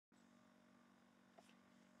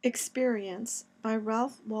Experience by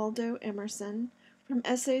Ralph Waldo Emerson from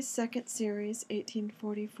Essays 2nd Series,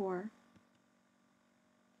 1844.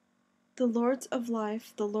 The lords of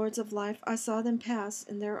life, I saw them pass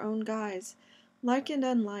in their own guise, like and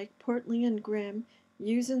unlike, portly and grim,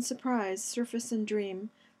 use and surprise, surface and dream,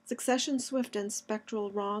 succession swift and spectral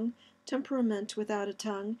wrong, temperament without a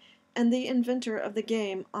tongue, and the inventor of the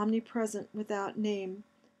game, omnipresent without name.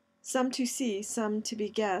 Some to see, some to be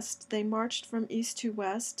guessed, they marched from east to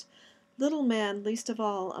west. Little man, least of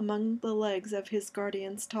all, among the legs of his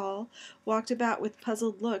guardians tall, walked about with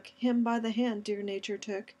puzzled look, him by the hand dear Nature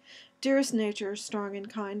took. Dearest Nature, strong and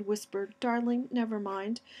kind, whispered, Darling, never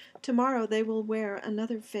mind, tomorrow they will wear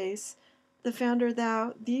another face. The founder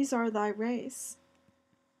thou, these are thy race.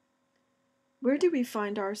 Where do we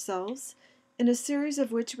find ourselves? In a series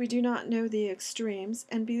of which we do not know the extremes,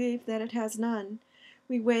 and believe that it has none.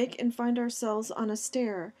 We wake and find ourselves on a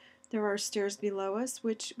stair. There are stairs below us,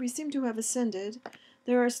 which we seem to have ascended.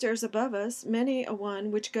 There are stairs above us, many a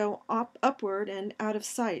one, which go upward and out of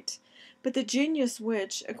sight. But the genius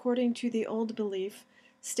which, according to the old belief,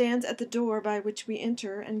 stands at the door by which we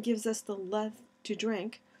enter, and gives us the leth to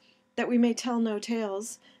drink, that we may tell no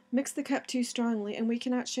tales, mix the cup too strongly, and we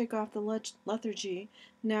cannot shake off the lethargy,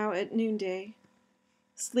 now at noonday.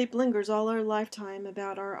 Sleep lingers all our lifetime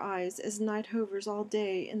about our eyes, as night hovers all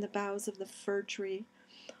day in the boughs of the fir tree.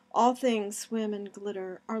 All things swim and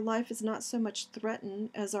glitter. Our life is not so much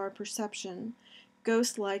threatened as our perception.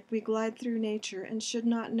 Ghost-like, we glide through nature, and should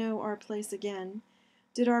not know our place again.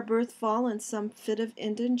 Did our birth fall in some fit of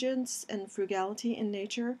indigence and frugality in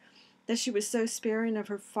nature, that she was so sparing of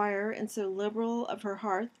her fire and so liberal of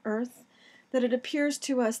her earth, that it appears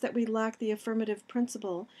to us that we lack the affirmative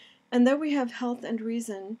principle, and though we have health and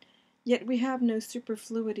reason, yet we have no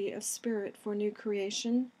superfluity of spirit for new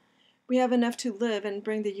creation? We have enough to live and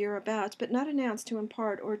bring the year about, but not an ounce to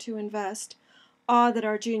impart or to invest. Ah, that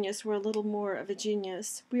our genius were a little more of a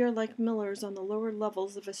genius. We are like millers on the lower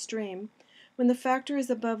levels of a stream. When the factories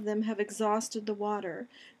above them have exhausted the water,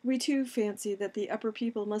 we too fancy that the upper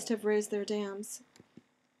people must have raised their dams.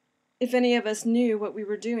 If any of us knew what we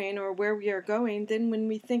were doing or where we are going, then when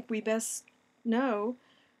we think we best know,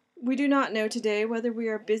 we do not know today whether we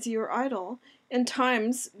are busy or idle. In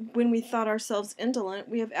times when we thought ourselves indolent,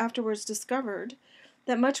 we have afterwards discovered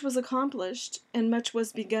that much was accomplished and much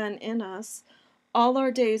was begun in us. All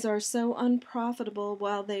our days are so unprofitable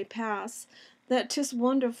while they pass, that 'tis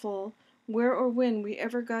wonderful where or when we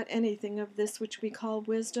ever got anything of this which we call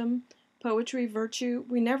wisdom, poetry, virtue.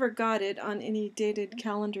 We never got it on any dated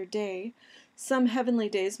calendar day. Some heavenly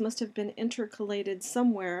days must have been intercalated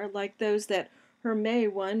somewhere, like those that Herme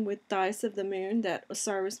won with dice of the moon, that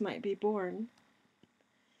Osiris might be born.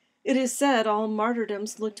 It is said all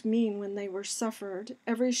martyrdoms looked mean when they were suffered.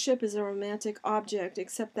 Every ship is a romantic object,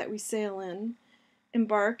 except that we sail in.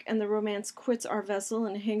 Embark, and the romance quits our vessel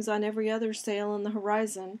and hangs on every other sail in the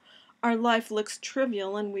horizon. Our life looks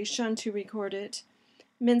trivial, and we shun to record it.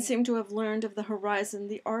 Men seem to have learned of the horizon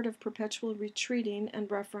the art of perpetual retreating and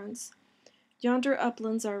reference. Yonder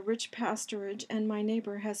uplands are rich pasturage, and my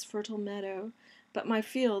neighbor has fertile meadow. But my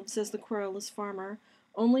field, says the querulous farmer,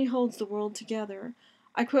 only holds the world together.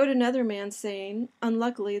 I quote another man saying,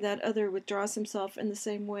 unluckily that other withdraws himself in the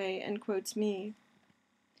same way, and quotes me.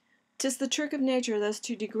 'Tis the trick of nature thus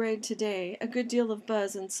to degrade today, a good deal of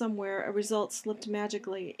buzz, and somewhere a result slipped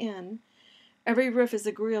magically in. Every roof is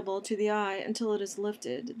agreeable to the eye until it is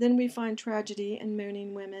lifted. Then we find tragedy and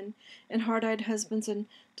moaning women, and hard-eyed husbands, and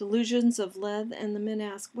delusions of lead, and the men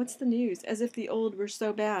ask, what's the news, as if the old were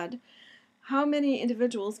so bad. How many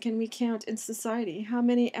individuals can we count in society? How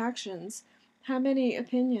many actions? How many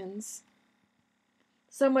opinions?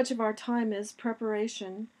 So much of our time is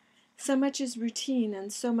preparation. So much is routine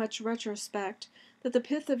and so much retrospect, that the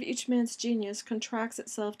pith of each man's genius contracts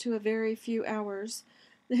itself to a very few hours.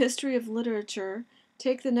 The history of literature,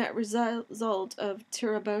 take the net result of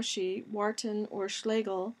Tiraboschi, Warton, or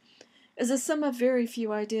Schlegel, is a sum of very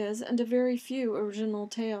few ideas and a very few original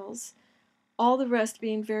tales, all the rest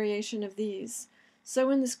being variation of these. So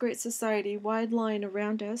in this great society, wide lying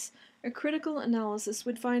around us, a critical analysis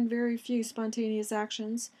would find very few spontaneous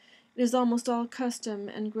actions. It is almost all custom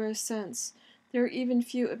and gross sense. There are even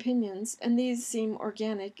few opinions, and these seem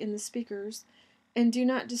organic in the speakers, and do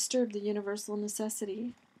not disturb the universal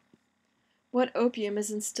necessity. What opium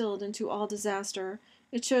is instilled into all disaster!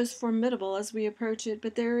 It shows formidable as we approach it,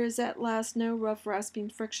 but there is at last no rough rasping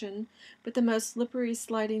friction, but the most slippery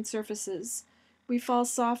sliding surfaces. We fall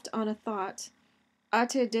soft on a thought.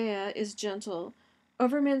 Ate Dea is gentle,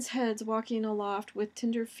 over men's heads walking aloft with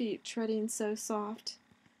tender feet treading so soft.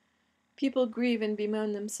 People grieve and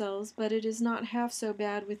bemoan themselves, but it is not half so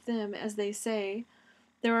bad with them as they say.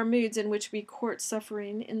 There are moods in which we court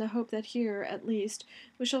suffering, in the hope that here, at least,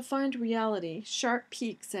 we shall find reality, sharp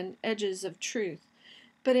peaks and edges of truth,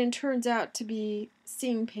 but it turns out to be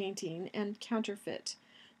scene painting and counterfeit.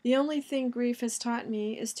 The only thing grief has taught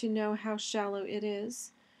me is to know how shallow it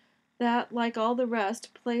is. That, like all the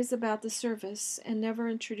rest, plays about the surface and never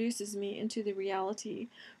introduces me into the reality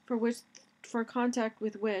for contact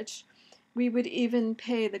with which we would even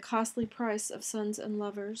pay the costly price of sons and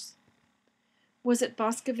lovers. Was it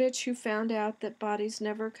Boscovich who found out that bodies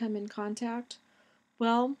never come in contact?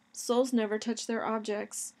 Well, souls never touch their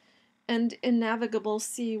objects. And innavigable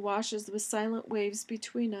sea washes with silent waves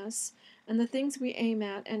between us and the things we aim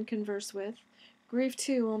at and converse with. Grief,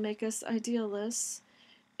 too, will make us idealists.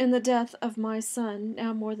 In the death of my son,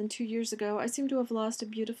 now more than 2 years ago, I seem to have lost a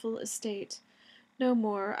beautiful estate. No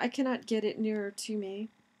more. I cannot get it nearer to me.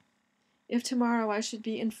 If tomorrow I should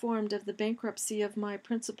be informed of the bankruptcy of my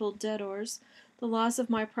principal debtors, the loss of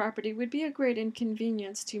my property would be a great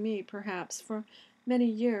inconvenience to me, perhaps, for many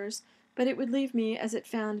years, but it would leave me as it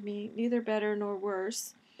found me, neither better nor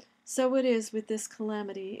worse. So it is with this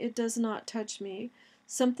calamity. It does not touch me.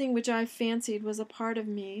 Something which I fancied was a part of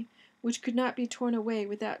me, which could not be torn away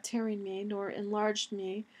without tearing me, nor enlarged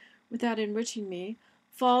me without enriching me,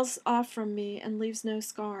 falls off from me and leaves no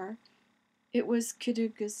scar. It was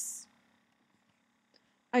caducus.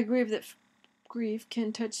 I grieve that grief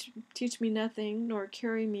can teach me nothing, nor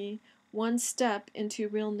carry me one step into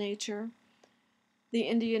real nature. The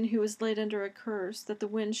Indian who was laid under a curse, that the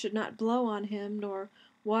wind should not blow on him, nor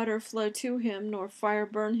water flow to him, nor fire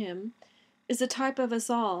burn him, is a type of us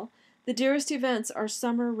all. The dearest events are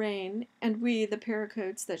summer rain, and we the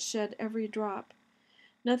pericotes that shed every drop.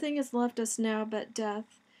 Nothing has left us now but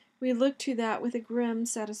death. We look to that with a grim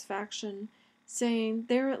satisfaction, saying,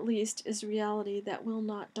 there at least is reality that will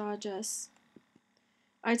not dodge us.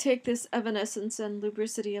 I take this evanescence and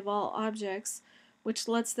lubricity of all objects, which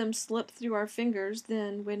lets them slip through our fingers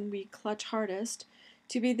then when we clutch hardest,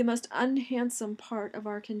 to be the most unhandsome part of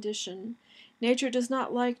our condition. Nature does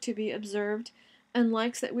not like to be observed, and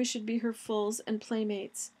likes that we should be her fools and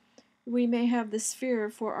playmates. We may have the sphere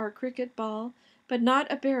for our cricket ball, but not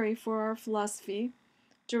a berry for our philosophy.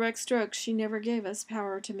 Direct strokes she never gave us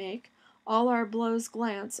power to make. All our blows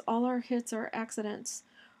glance, all our hits are accidents.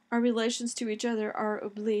 Our relations to each other are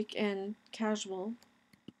oblique and casual.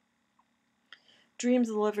 Dream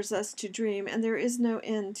delivers us to dream, and there is no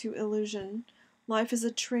end to illusion. Life is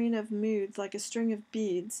a train of moods like a string of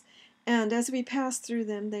beads, and as we pass through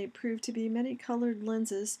them they prove to be many-colored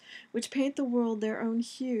lenses which paint the world their own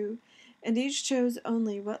hue, and each shows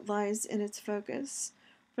only what lies in its focus.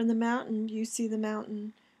 From the mountain you see the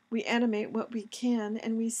mountain. We animate what we can,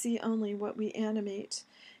 and we see only what we animate.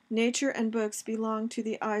 Nature and books belong to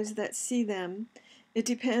the eyes that see them. It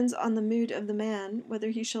depends on the mood of the man, whether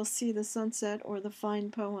he shall see the sunset or the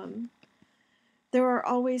fine poem. There are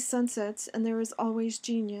always sunsets, and there is always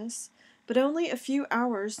genius, but only a few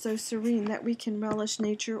hours so serene that we can relish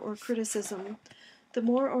nature or criticism. The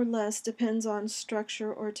more or less depends on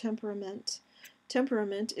structure or temperament.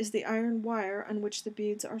 Temperament is the iron wire on which the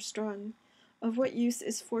beads are strung. Of what use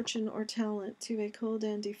is fortune or talent to a cold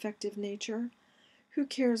and defective nature? Who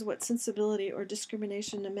cares what sensibility or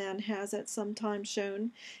discrimination a man has at some time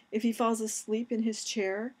shown, if he falls asleep in his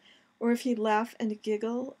chair, or if he laugh and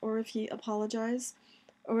giggle, or if he apologize,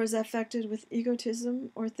 or is affected with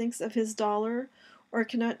egotism, or thinks of his dollar, or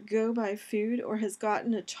cannot go by food, or has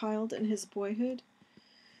gotten a child in his boyhood?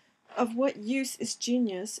 Of what use is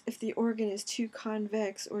genius if the organ is too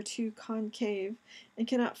convex or too concave, and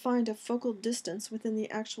cannot find a focal distance within the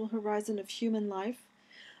actual horizon of human life?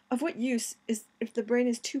 Of what use is if the brain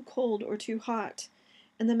is too cold or too hot,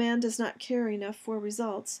 and the man does not care enough for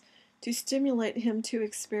results to stimulate him to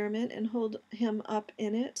experiment and hold him up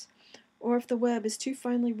in it? Or if the web is too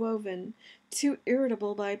finely woven, too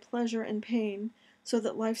irritable by pleasure and pain, so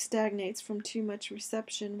that life stagnates from too much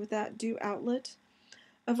reception without due outlet?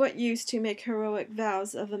 Of what use to make heroic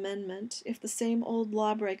vows of amendment, if the same old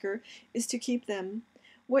lawbreaker is to keep them?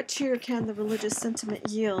 What cheer can the religious sentiment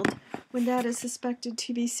yield, when that is suspected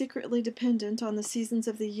to be secretly dependent on the seasons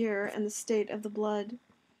of the year and the state of the blood?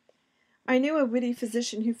 I knew a witty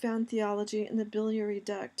physician who found theology in the biliary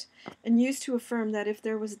duct, and used to affirm that if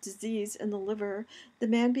there was disease in the liver, the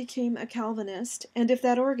man became a Calvinist, and if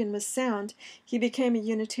that organ was sound, he became a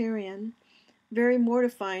Unitarian. Very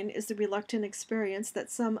mortifying is the reluctant experience that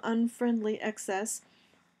some unfriendly excess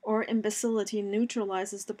or imbecility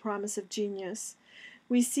neutralizes the promise of genius.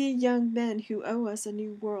 We see young men who owe us a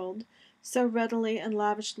new world, So readily and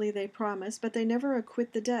lavishly they promise, but they never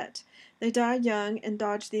acquit the debt. They die young and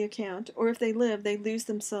dodge the account, or if they live, they lose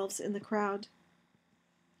themselves in the crowd.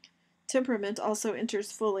 Temperament also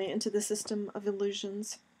enters fully into the system of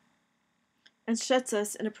illusions, and shuts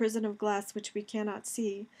us in a prison of glass which we cannot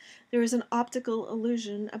see. There is an optical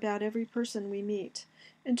illusion about every person we meet.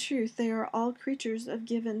 In truth, they are all creatures of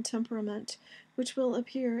given temperament, which will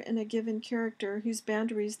appear in a given character whose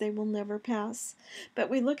boundaries they will never pass. But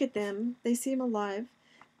we look at them, they seem alive,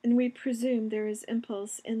 and we presume there is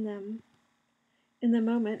impulse in them. In the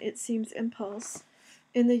moment it seems impulse.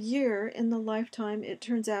 In the year, in the lifetime, it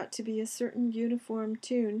turns out to be a certain uniform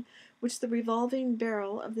tune which the revolving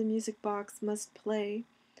barrel of the music box must play.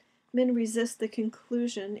 Men resist the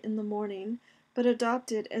conclusion in the morning, but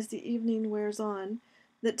adopt it as the evening wears on,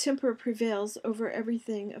 that temper prevails over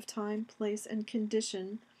everything of time, place, and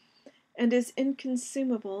condition, and is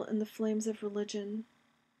inconsumable in the flames of religion.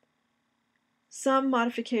 Some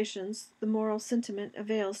modifications the moral sentiment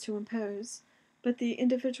avails to impose, but the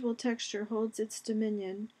individual texture holds its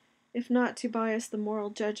dominion, if not to bias the moral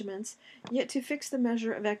judgments, yet to fix the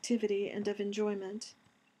measure of activity and of enjoyment.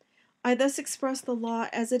 I thus express the law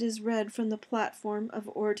as it is read from the platform of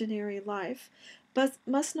ordinary life, but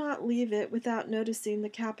must not leave it without noticing the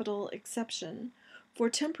capital exception, for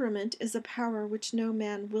temperament is a power which no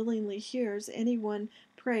man willingly hears any one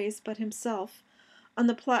praise but himself. On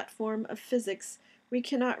the platform of physics, we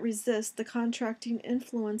cannot resist the contracting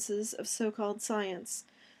influences of so-called science.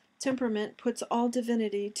 Temperament puts all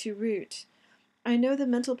divinity to rout. I know the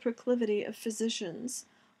mental proclivity of physicians.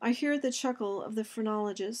 I hear the chuckle of the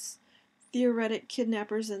phrenologists, theoretic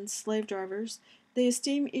kidnappers and slave drivers. They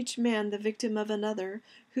esteem each man the victim of another,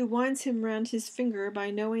 who winds him round his finger by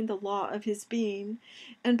knowing the law of his being,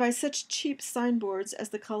 and by such cheap signboards as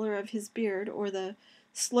the color of his beard or the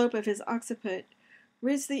slope of his occiput,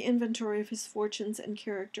 rids the inventory of his fortunes and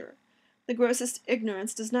character. The grossest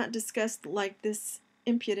ignorance does not disgust like this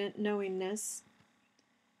impudent knowingness.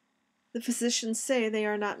 The physicians say they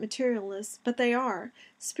are not materialists, but they are.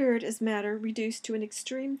 Spirit is matter reduced to an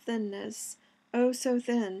extreme thinness. Oh, so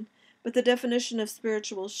thin! But the definition of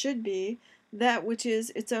spiritual should be that which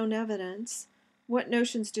is its own evidence. What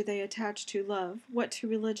notions do they attach to love? What to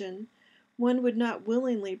religion? One would not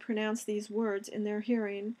willingly pronounce these words in their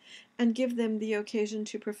hearing, and give them the occasion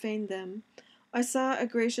to profane them. I saw a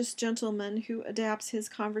gracious gentleman who adapts his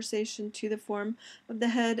conversation to the form of the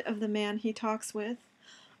head of the man he talks with.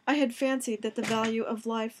 I had fancied that the value of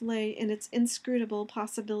life lay in its inscrutable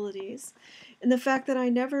possibilities, in the fact that I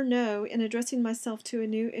never know, in addressing myself to a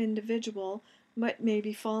new individual, what may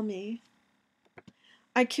befall me.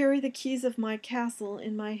 I carry the keys of my castle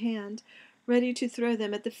in my hand, ready to throw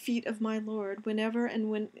them at the feet of my Lord, whenever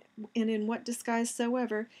and in what disguise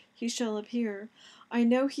soever he shall appear. I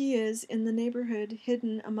know he is in the neighborhood,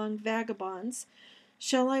 hidden among vagabonds.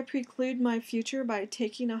 Shall I preclude my future by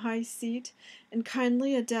taking a high seat, and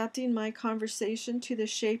kindly adapting my conversation to the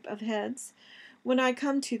shape of heads? When I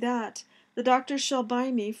come to that, the doctor shall buy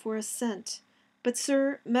me for a cent. But,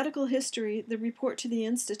 sir, medical history, the report to the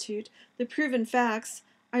Institute, the proven facts,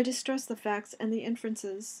 I distrust the facts and the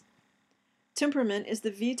inferences. Temperament is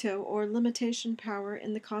the veto or limitation power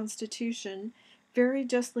in the Constitution, very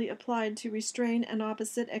justly applied to restrain an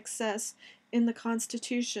opposite excess in the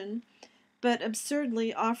Constitution, but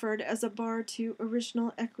absurdly offered as a bar to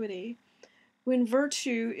original equity. When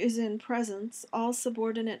virtue is in presence, all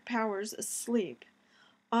subordinate powers asleep.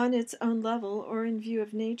 On its own level, or in view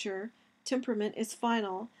of nature, temperament is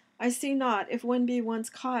final. I see not, if one be once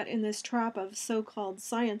caught in this trap of so-called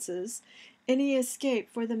sciences, any escape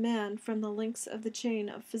for the man from the links of the chain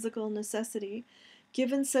of physical necessity.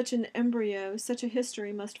 Given such an embryo, such a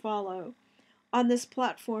history must follow. On this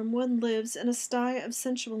platform one lives in a sty of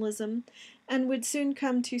sensualism, and would soon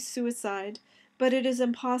come to suicide, but it is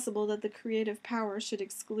impossible that the creative power should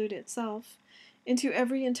exclude itself. Into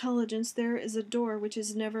every intelligence there is a door which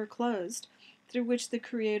is never closed, through which the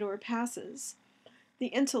Creator passes. The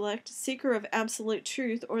intellect, seeker of absolute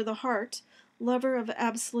truth, or the heart, lover of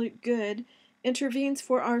absolute good, intervenes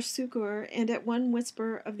for our succor, and at one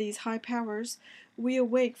whisper of these high powers we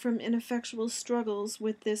awake from ineffectual struggles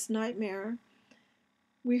with this nightmare.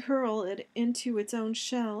 We hurl it into its own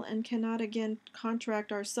shell, and cannot again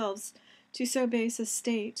contract ourselves to so base a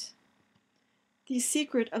state. The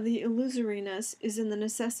secret of the illusoriness is in the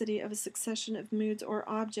necessity of a succession of moods or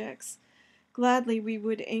objects. Gladly we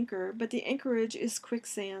would anchor, but the anchorage is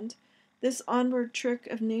quicksand. This onward trick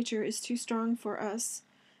of nature is too strong for us.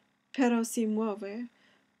 Pero si muove.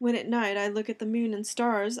 When at night I look at the moon and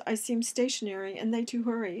stars, I seem stationary, and they to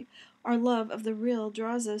hurry. Our love of the real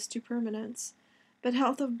draws us to permanence. But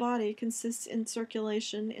health of body consists in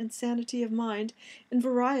circulation, and sanity of mind in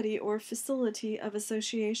variety or facility of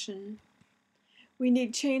association. We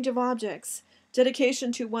need change of objects.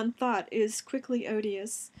 Dedication to one thought is quickly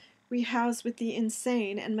odious. We house with the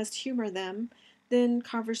insane and must humor them. Then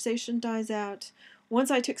conversation dies out.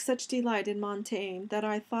 Once I took such delight in Montaigne that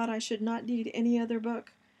I thought I should not need any other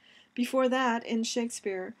book. Before that, in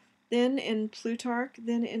Shakespeare, then in Plutarch,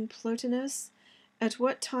 then in Plotinus, at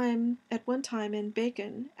one time in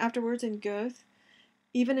Bacon, afterwards in Goethe,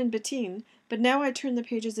 even in Bettine, but now I turn the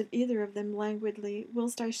pages of either of them languidly,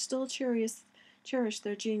 whilst I still cherish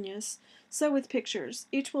their genius. So with pictures,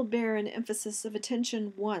 each will bear an emphasis of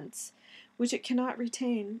attention once, which it cannot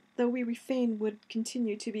retain, though we fain would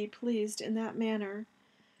continue to be pleased in that manner.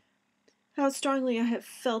 How strongly I have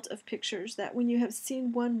felt of pictures, that when you have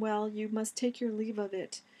seen one well, you must take your leave of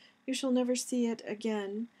it. You shall never see it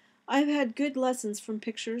again. I have had good lessons from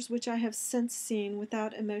pictures which I have since seen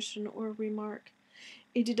without emotion or remark.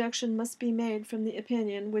 A deduction must be made from the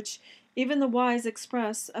opinion which even the wise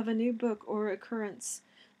express of a new book or occurrence.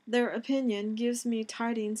 Their opinion gives me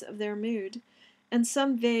tidings of their mood, and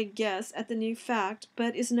some vague guess at the new fact,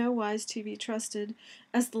 but is nowise to be trusted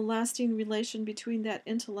as the lasting relation between that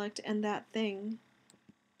intellect and that thing.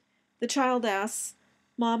 The child asks,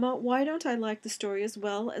 "Mamma, why don't I like the story as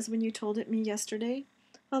well as when you told it me yesterday?"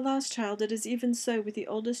 Alas, child, it is even so with the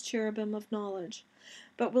oldest cherubim of knowledge.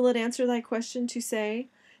 But will it answer thy question to say,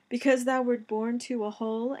 "Because thou wert born to a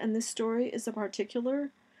whole, and this story is a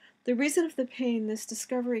particular"? The reason of the pain this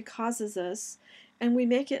discovery causes us, and we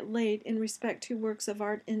make it late in respect to works of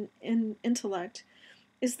art in intellect,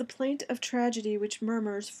 is the plaint of tragedy which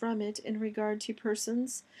murmurs from it in regard to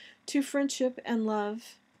persons, to friendship and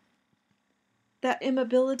love. That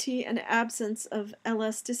immobility and absence of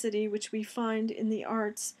elasticity which we find in the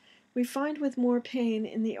arts, we find with more pain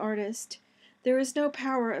in the artist. There is no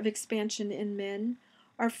power of expansion in men.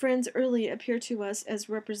 Our friends early appear to us as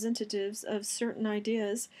representatives of certain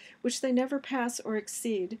ideas, which they never pass or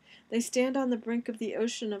exceed. They stand on the brink of the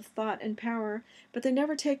ocean of thought and power, but they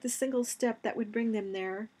never take the single step that would bring them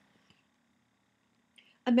there.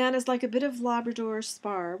 A man is like a bit of Labrador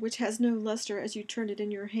spar, which has no luster as you turn it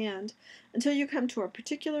in your hand, until you come to a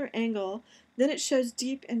particular angle, then it shows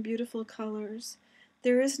deep and beautiful colors.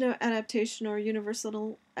 There is no adaptation or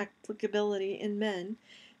universal applicability in men,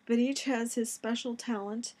 but each has his special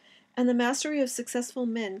talent, and the mastery of successful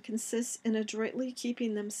men consists in adroitly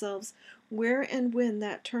keeping themselves where and when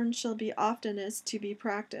that turn shall be oftenest to be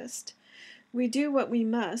practiced. We do what we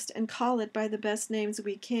must, and call it by the best names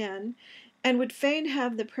we can, and would fain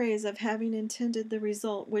have the praise of having intended the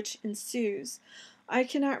result which ensues. I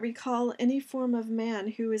cannot recall any form of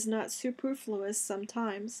man who is not superfluous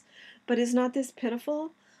sometimes, but is not this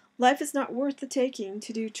pitiful? Life is not worth the taking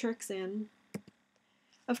to do tricks in.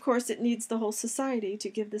 Of course it needs the whole society to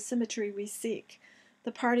give the symmetry we seek.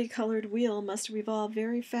 The party-colored wheel must revolve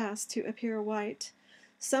very fast to appear white.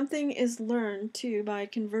 Something is learned, too, by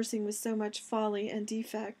conversing with so much folly and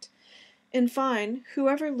defect. In fine,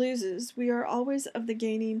 whoever loses, we are always of the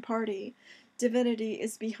gaining party. Divinity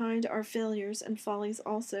is behind our failures and follies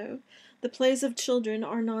also. The plays of children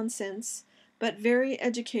are nonsense, but very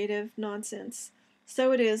educative nonsense.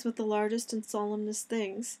 So it is with the largest and solemnest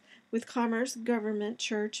things, with commerce, government,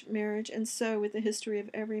 church, marriage, and so with the history of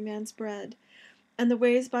every man's bread, and the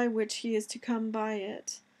ways by which he is to come by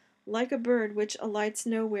it. Like a bird which alights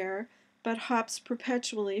nowhere, but hops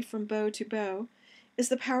perpetually from bough to bough, is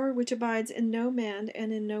the power which abides in no man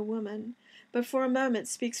and in no woman, but for a moment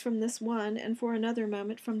speaks from this one, and for another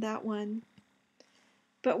moment from that one.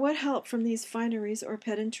 But what help from these fineries or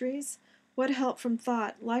pedantries? What help from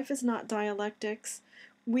thought? Life is not dialectics.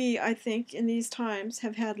 We, I think, in these times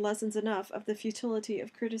have had lessons enough of the futility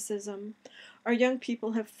of criticism. Our young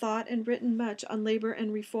people have thought and written much on labor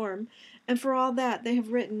and reform, and for all that they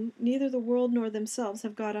have written, neither the world nor themselves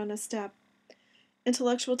have got on a step.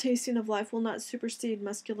 Intellectual tasting of life will not supersede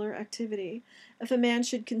muscular activity. If a man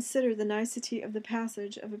should consider the nicety of the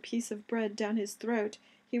passage of a piece of bread down his throat,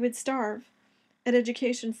 he would starve. At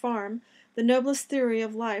Education Farm, the noblest theory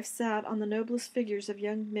of life sat on the noblest figures of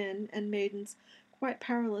young men and maidens, quite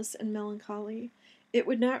powerless and melancholy. It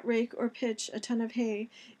would not rake or pitch a ton of hay,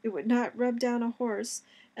 it would not rub down a horse,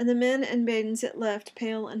 and the men and maidens it left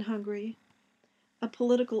pale and hungry. A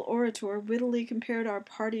political orator wittily compared our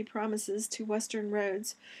party promises to western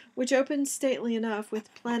roads, which opened stately enough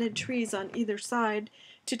with planted trees on either side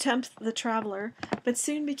to tempt the traveler, but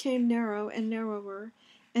soon became narrow and narrower,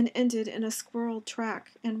 and ended in a squirrel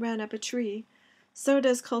track and ran up a tree. So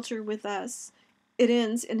does culture with us. It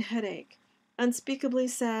ends in headache. Unspeakably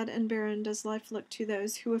sad and barren does life look to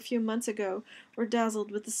those who a few months ago were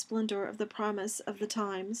dazzled with the splendor of the promise of the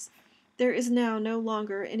times. There is now no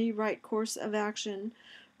longer any right course of action,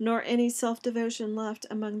 nor any self-devotion left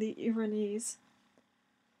among the ironies,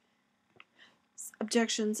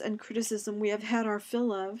 objections, and criticism we have had our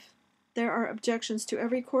fill of. There are objections to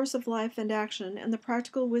every course of life and action, and the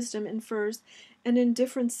practical wisdom infers an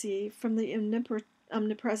indifferency from the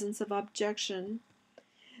omnipresence of objection.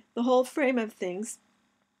 The whole frame of things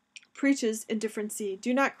preaches indifferency.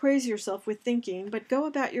 Do not craze yourself with thinking, but go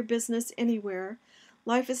about your business anywhere.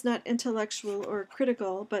 Life is not intellectual or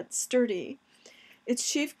critical, but sturdy.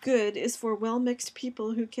 Its chief good is for well-mixed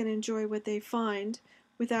people who can enjoy what they find,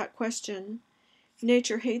 without question.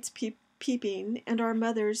 Nature hates peeping, and our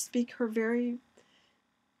mothers speak her very,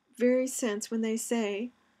 very sense when they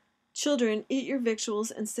say, "Children, eat your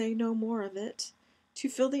victuals and say no more of it." To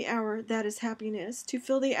fill the hour, that is happiness. To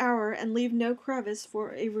fill the hour and leave no crevice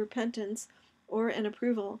for a repentance or an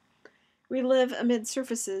approval. We live amid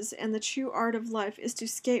surfaces, and the true art of life is to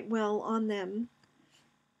skate well on them.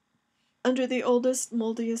 Under the oldest,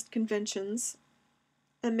 moldiest conventions,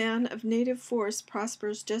 a man of native force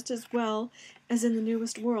prospers just as well as in the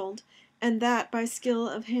newest world, and that by skill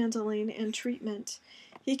of handling and treatment.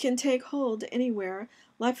 He can take hold anywhere.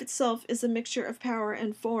 Life itself is a mixture of power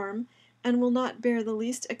and form, and will not bear the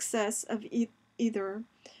least excess of either.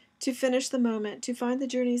 To finish the moment, to find the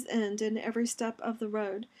journey's end in every step of the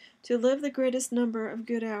road, to live the greatest number of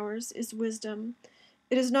good hours, is wisdom.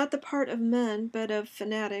 It is not the part of men, but of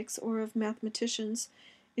fanatics, or of mathematicians,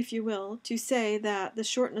 if you will, to say that, the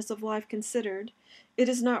shortness of life considered, it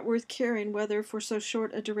is not worth caring whether for so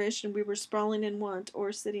short a duration we were sprawling in want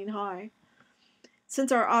or sitting high.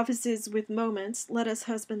 Since our office is with moments, let us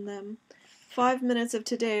husband them. 5 minutes of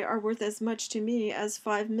today are worth as much to me as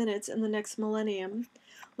 5 minutes in the next millennium.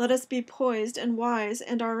 Let us be poised and wise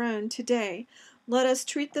and our own today. Let us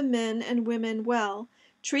treat the men and women well.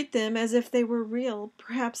 Treat them as if they were real.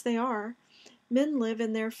 Perhaps they are. Men live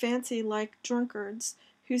in their fancy like drunkards,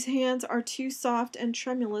 whose hands are too soft and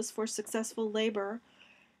tremulous for successful labor.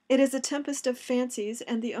 It is a tempest of fancies,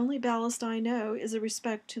 and the only ballast I know is a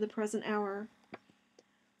respect to the present hour.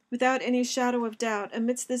 Without any shadow of doubt,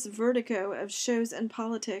 amidst this vertigo of shows and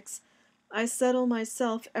politics, I settle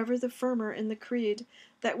myself ever the firmer in the creed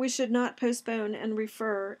that we should not postpone and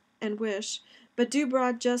refer and wish, but do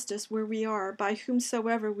broad justice where we are, by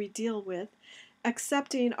whomsoever we deal with,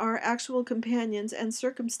 accepting our actual companions and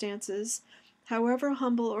circumstances, however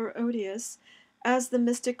humble or odious, as the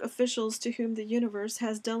mystic officials to whom the universe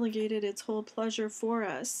has delegated its whole pleasure for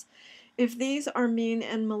us. If these are mean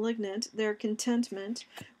and malignant, their contentment,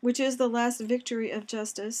 which is the last victory of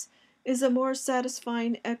justice, is a more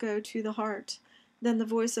satisfying echo to the heart than the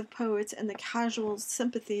voice of poets and the casual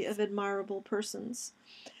sympathy of admirable persons.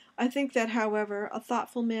 I think that, however, a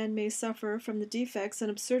thoughtful man may suffer from the defects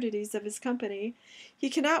and absurdities of his company, he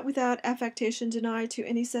cannot without affectation deny to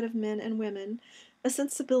any set of men and women a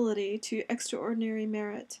sensibility to extraordinary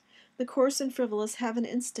merit. The coarse and frivolous have an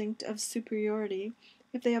instinct of superiority,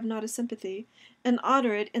 if they have not a sympathy, and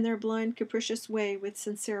honor it in their blind capricious way with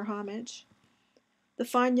sincere homage. The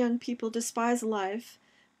fine young people despise life,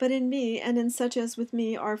 but in me, and in such as with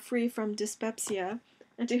me are free from dyspepsia,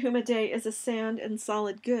 and to whom a day is a sand and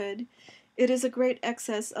solid good, it is a great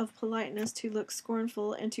excess of politeness to look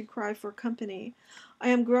scornful and to cry for company. I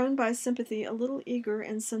am grown by sympathy a little eager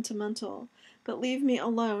and sentimental, but leave me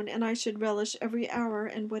alone, and I should relish every hour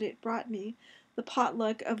and what it brought me, the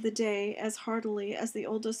potluck of the day, as heartily as the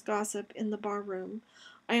oldest gossip in the bar-room.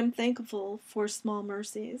 I am thankful for small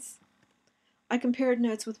mercies. I compared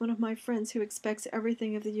notes with one of my friends who expects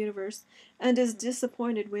everything of the universe, and is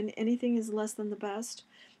disappointed when anything is less than the best,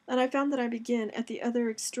 and I found that I begin at the other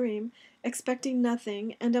extreme, expecting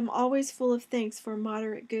nothing, and am always full of thanks for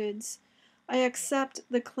moderate goods. I accept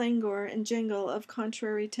the clangor and jangle of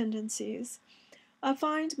contrary tendencies. I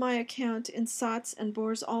find my account in sots and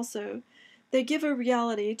bores also. They give a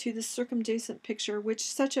reality to the circumjacent picture which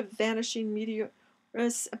such a vanishing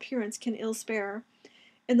meteorous appearance can ill spare.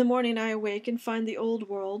 In the morning I awake and find the old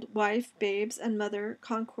world, wife, babes, and mother,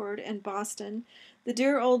 Concord and Boston, the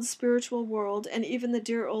dear old spiritual world, and even the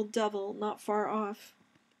dear old devil not far off.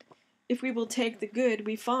 If we will take the good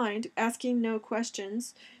we find, asking no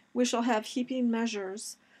questions, we shall have heaping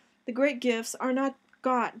measures. The great gifts are not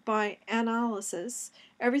got by analysis.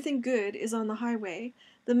 Everything good is on the highway.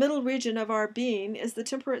 The middle region of our being is the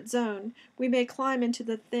temperate zone. We may climb into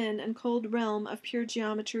the thin and cold realm of pure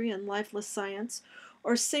geometry and lifeless science,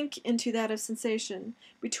 or sink into that of sensation.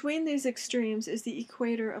 Between these extremes is the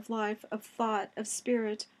equator of life, of thought, of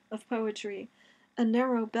spirit, of poetry, a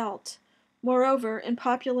narrow belt. Moreover, in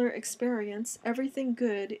popular experience, everything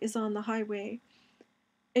good is on the highway.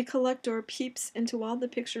 A collector peeps into all the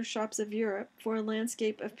picture shops of Europe for a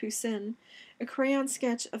landscape of Poussin, a crayon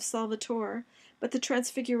sketch of Salvator, but the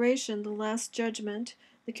Transfiguration, the Last Judgment,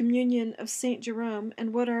 the Communion of St. Jerome,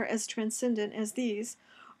 and what are as transcendent as these,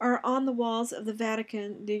 are on the walls of the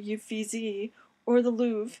Vatican, the Uffizi, or the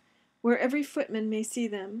Louvre, where every footman may see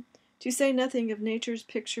them, to say nothing of nature's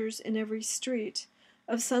pictures in every street,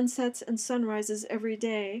 of sunsets and sunrises every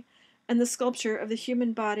day, and the sculpture of the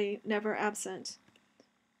human body never absent.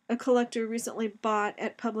 A collector recently bought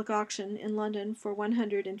at public auction in London for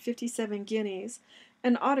 157 guineas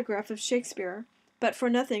an autograph of Shakespeare, but for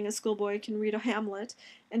nothing a schoolboy can read a Hamlet,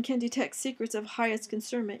 and can detect secrets of highest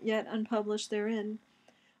concernment yet unpublished therein.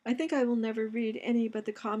 I think I will never read any but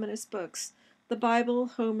the commonest books, the Bible,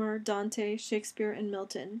 Homer, Dante, Shakespeare, and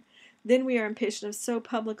Milton. Then we are impatient of so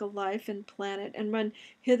public a life and planet, and run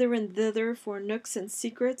hither and thither for nooks and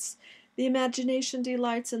secrets. The imagination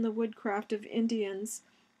delights in the woodcraft of Indians,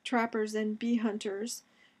 trappers, and bee-hunters.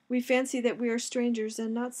 We fancy that we are strangers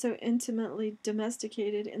and not so intimately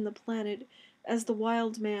domesticated in the planet as the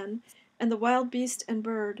wild man, and the wild beast and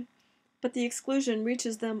bird. But the exclusion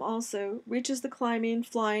reaches them also, reaches the climbing,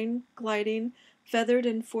 flying, gliding, feathered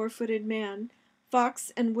and four-footed man.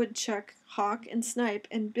 Fox and woodchuck, hawk and snipe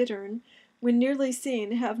and bittern, when nearly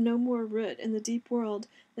seen, have no more root in the deep world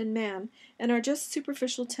than man, and are just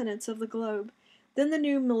superficial tenants of the globe. Then the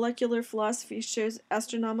new molecular philosophy shows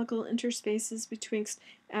astronomical interspaces betwixt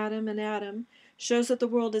atom and atom, shows that the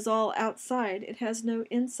world is all outside, it has no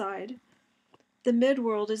inside. The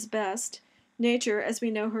mid-world is best. Nature, as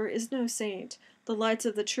we know her, is no saint. The lights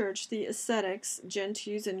of the church, the ascetics,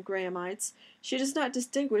 Gentoos and Grahamites, she does not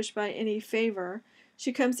distinguish by any favor.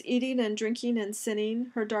 She comes eating and drinking and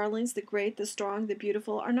sinning. Her darlings, the great, the strong, the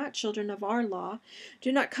beautiful, are not children of our law,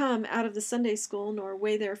 do not come out of the Sunday school, nor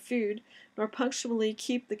weigh their food, nor punctually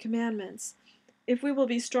keep the commandments. If we will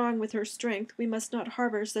be strong with her strength, we must not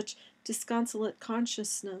harbor such disconsolate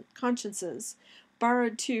consciences,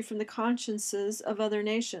 borrowed too from the consciences of other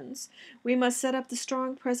nations. We must set up the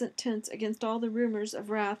strong present tense against all the rumors of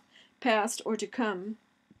wrath, past or to come.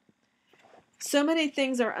 So many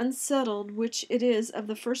things are unsettled which it is of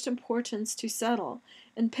the first importance to settle,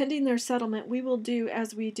 and pending their settlement we will do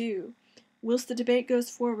as we do. Whilst the debate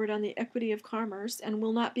goes forward on the equity of commerce, and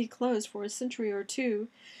will not be closed for a century or two,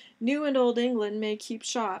 New and Old England may keep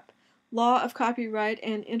shop. Law of copyright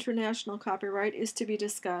and international copyright is to be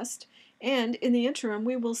discussed, and in the interim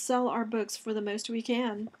we will sell our books for the most we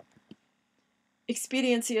can.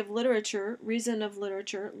 Expediency of literature, reason of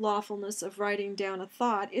literature, lawfulness of writing down a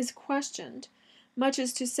thought is questioned. Much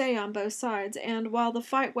is to say on both sides, and while the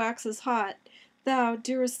fight waxes hot, thou,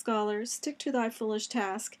 dearest scholar, stick to thy foolish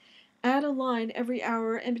task. Add a line every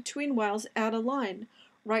hour, and between whiles add a line.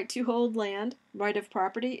 Right to hold land, right of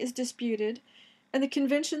property is disputed, and the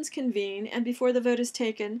conventions convene, and before the vote is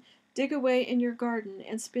taken, dig away in your garden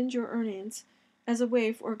and spend your earnings as a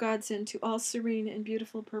waif or godsend to all serene and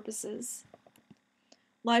beautiful purposes.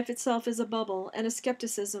 Life itself is a bubble, and a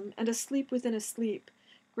skepticism, and a sleep within a sleep.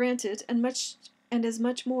 Grant it, and as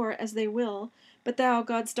much more as they will, but thou,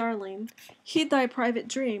 God's darling, heed thy private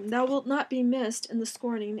dream. Thou wilt not be missed in the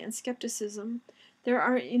scorning and skepticism. There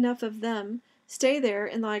are enough of them. Stay there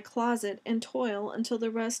in thy closet, and toil until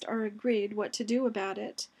the rest are agreed what to do about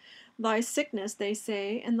it. Thy sickness, they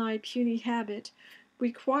say, and thy puny habit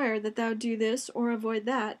require that thou do this or avoid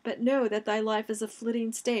that, but know that thy life is a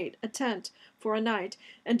flitting state, a tent for a night,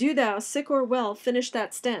 and do thou, sick or well, finish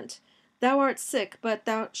that stint. Thou art sick, but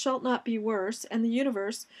thou shalt not be worse, and the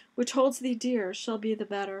universe, which holds thee dear, shall be the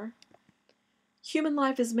better. Human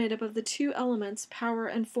life is made up of the two elements, power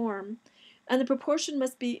and form, and the proportion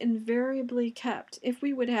must be invariably kept, if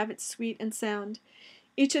we would have it sweet and sound.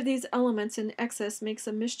 Each of these elements in excess makes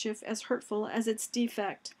a mischief as hurtful as its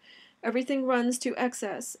defect. Everything runs to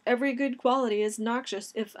excess. Every good quality is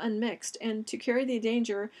noxious if unmixed, and to carry the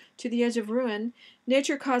danger to the edge of ruin,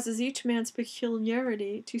 nature causes each man's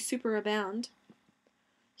peculiarity to superabound.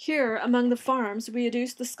 Here, among the farms, we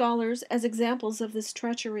adduce the scholars as examples of this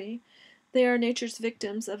treachery. They are nature's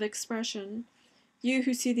victims of expression. You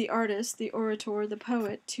who see the artist, the orator, the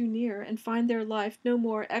poet too near, and find their life no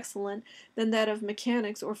more excellent than that of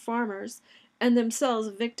mechanics or farmers, and themselves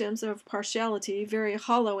victims of partiality, very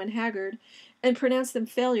hollow and haggard, and pronounce them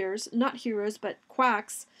failures, not heroes but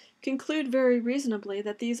quacks, conclude very reasonably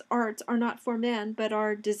that these arts are not for man, but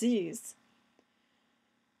are disease.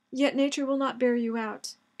 Yet nature will not bear you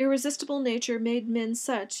out. Irresistible nature made men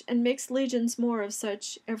such, and makes legions more of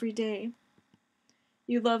such every day.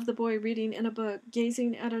 You love the boy reading in a book,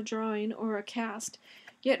 gazing at a drawing or a cast.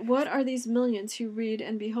 Yet what are these millions who read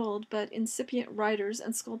and behold but incipient writers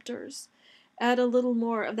and sculptors? Add a little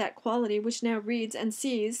more of that quality which now reads and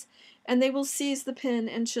sees, and they will seize the pen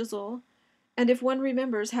and chisel. And if one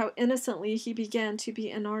remembers how innocently he began to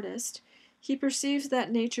be an artist, he perceives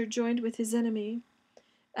that nature joined with his enemy.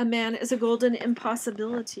 A man is a golden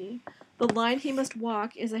impossibility. The line he must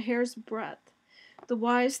walk is a hair's breadth. The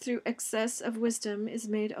wise through excess of wisdom is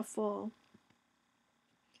made a fool.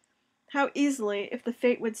 How easily, if the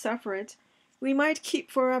fate would suffer it, we might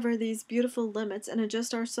keep forever these beautiful limits and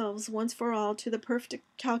adjust ourselves once for all to the perfect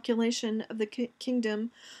calculation of the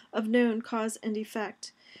kingdom of known cause and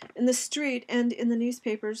effect. In the street and in the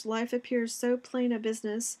newspapers, life appears so plain a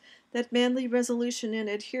business that manly resolution and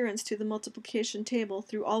adherence to the multiplication table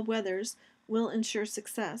through all weathers will ensure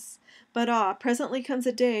success. But presently comes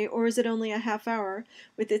a day, or is it only a half hour,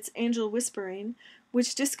 with its angel whispering,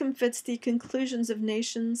 which discomfits the conclusions of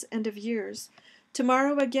nations and of years.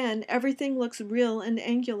 Tomorrow again, everything looks real and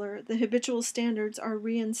angular, the habitual standards are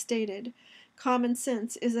reinstated. Common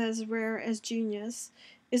sense is as rare as genius,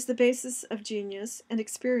 is the basis of genius, and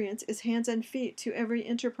experience is hands and feet to every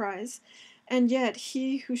enterprise. And yet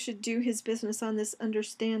he who should do his business on this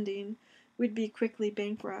understanding would be quickly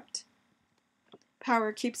bankrupt.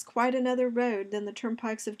 Power keeps quite another road than the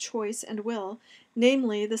turnpikes of choice and will,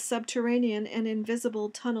 namely the subterranean and invisible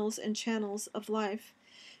tunnels and channels of life.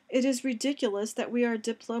 It is ridiculous that we are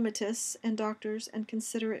diplomatists and doctors and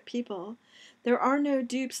considerate people. There are no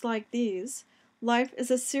dupes like these. Life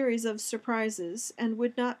is a series of surprises, and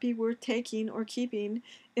would not be worth taking or keeping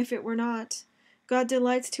if it were not. God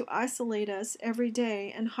delights to isolate us every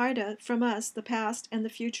day and hide from us the past and the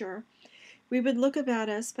future. We would look about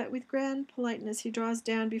us, but with grand politeness he draws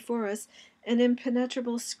down before us an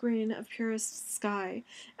impenetrable screen of purest sky,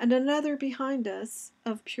 and another behind us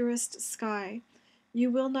of purest sky. You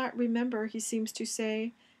will not remember, he seems to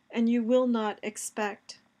say, and you will not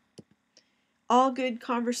expect. All good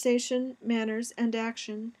conversation, manners, and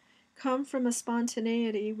action come from a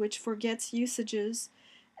spontaneity which forgets usages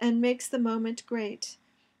and makes the moment great.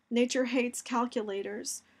 Nature hates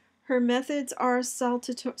calculators. Her methods are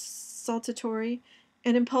saltatory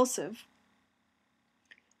and impulsive.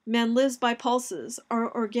 Man lives by pulses.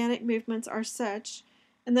 Our organic movements are such,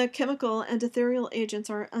 and the chemical and ethereal agents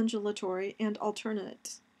are undulatory and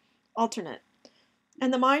alternate.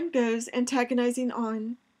 And the mind goes antagonizing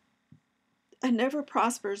on, and never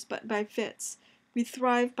prospers but by fits. We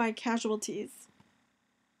thrive by casualties.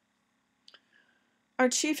 Our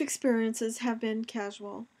chief experiences have been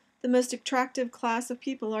casual. The most attractive class of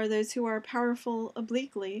people are those who are powerful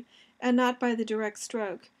obliquely, and not by the direct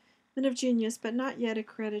stroke. Men of genius, but not yet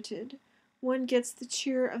accredited. One gets the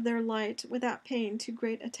cheer of their light without paying to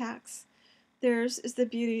great attacks. Theirs is the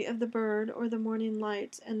beauty of the bird or the morning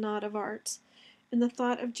light, and not of art. In the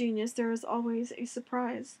thought of genius there is always a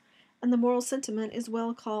surprise, and the moral sentiment is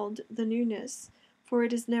well called the newness, for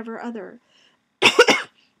it is never other,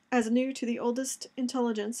 as new to the oldest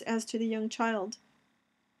intelligence as to the young child.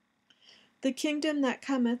 The kingdom that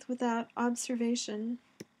cometh without observation.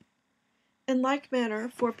 In like manner,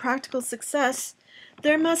 for practical success,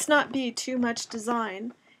 there must not be too much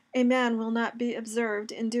design. A man will not be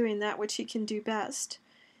observed in doing that which he can do best.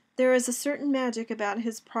 There is a certain magic about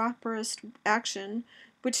his properest action,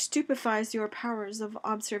 which stupefies your powers of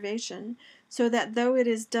observation, so that though it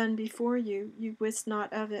is done before you, you wist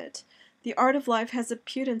not of it. The art of life has a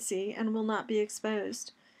pudency, and will not be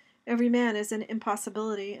exposed. Every man is an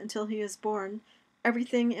impossibility until he is born,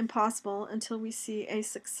 everything impossible until we see a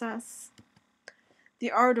success.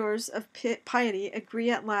 The ardors of piety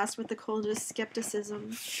agree at last with the coldest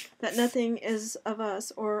skepticism, that nothing is of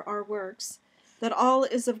us or our works, that all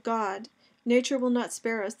is of God. Nature will not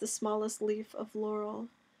spare us the smallest leaf of laurel.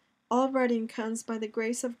 All writing comes by the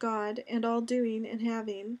grace of God, and all doing and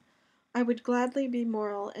having. I would gladly be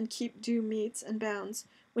moral and keep due metes and bounds,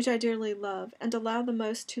 which I dearly love, and allow the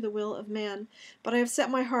most to the will of man, but I have set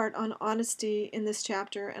my heart on honesty in this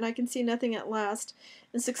chapter, and I can see nothing at last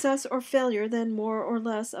in success or failure than more or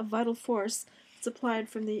less of vital force supplied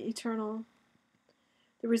from the eternal.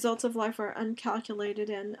 The results of life are uncalculated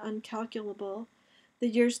and uncalculable. The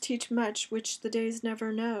years teach much which the days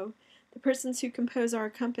never know. The persons who compose our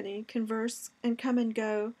company converse and come and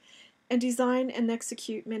go, and design and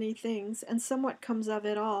execute many things, and somewhat comes of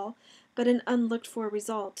it all, but an unlooked-for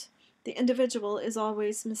result. The individual is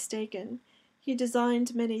always mistaken. He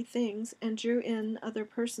designed many things, and drew in other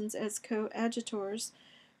persons as coadjutors,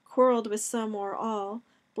 quarreled with some or all,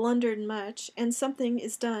 blundered much, and something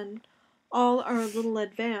is done. All are a little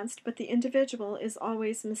advanced, but the individual is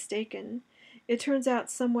always mistaken. It turns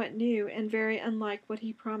out somewhat new, and very unlike what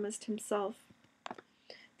he promised himself.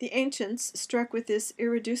 The ancients, struck with this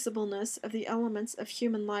irreducibleness of the elements of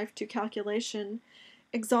human life to calculation,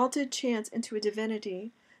 exalted chance into a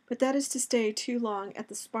divinity, but that is to stay too long at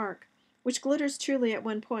the spark, which glitters truly at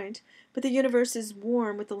one point, but the universe is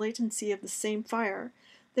warm with the latency of the same fire.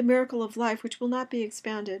 The miracle of life, which will not be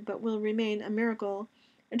expounded, but will remain a miracle,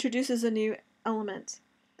 introduces a new element.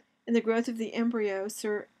 In the growth of the embryo,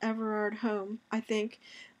 Sir Everard Home, I think,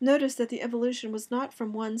 noticed that the evolution was not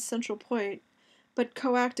from one central point, but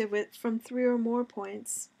coactive from three or more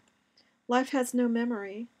points. Life has no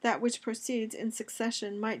memory. That which proceeds in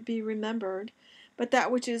succession might be remembered, but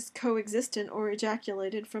that which is coexistent or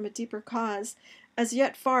ejaculated from a deeper cause, as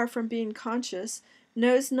yet far from being conscious,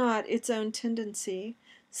 knows not its own tendency.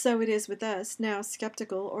 So it is with us, now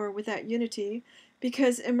skeptical or without unity,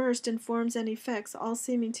 because immersed in forms and effects, all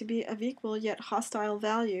seeming to be of equal yet hostile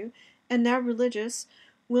value, and now religious,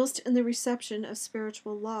 whilst in the reception of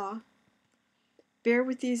spiritual law. Bear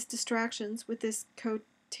with these distractions, with this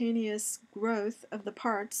coetaneous growth of the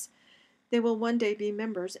parts, they will one day be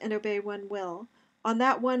members, and obey one will. On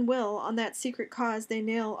that one will, on that secret cause, they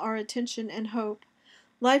nail our attention and hope.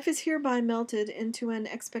 Life is hereby melted into an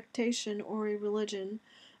expectation or a religion.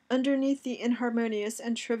 Underneath the inharmonious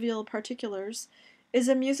and trivial particulars is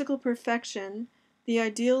a musical perfection, the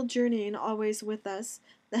ideal journeying always with us,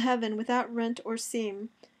 the heaven without rent or seam.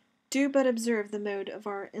 Do but observe the mode of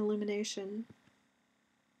our illumination.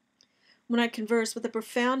 When I converse with a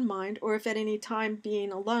profound mind, or if at any time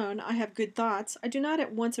being alone I have good thoughts, I do not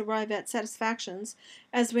at once arrive at satisfactions,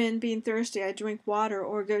 as when, being thirsty, I drink water,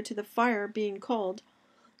 or go to the fire, being cold.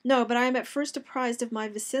 No, but I am at first apprised of my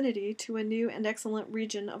vicinity to a new and excellent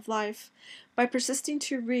region of life. By persisting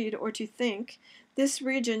to read or to think, this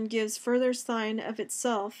region gives further sign of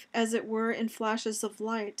itself, as it were in flashes of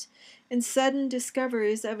light, in sudden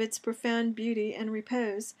discoveries of its profound beauty and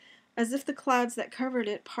repose, as if the clouds that covered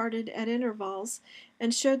it parted at intervals,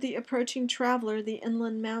 and showed the approaching traveler the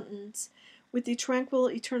inland mountains, with the tranquil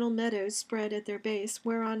eternal meadows spread at their base,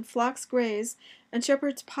 whereon flocks graze, and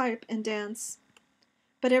shepherds pipe and dance.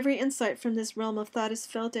 But every insight from this realm of thought is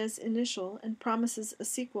felt as initial, and promises a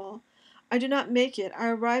sequel. I do not make it, I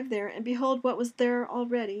arrive there, and behold what was there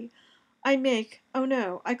already. I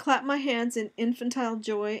clap my hands in infantile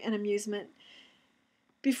joy and amusement,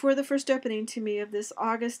 before the first opening to me of this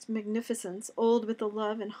august magnificence, old with the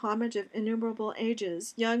love and homage of innumerable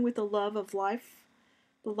ages, young with the love of life,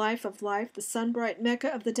 the life of life, the sun-bright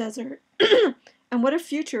Mecca of the desert. And what a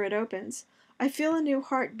future it opens! I feel a new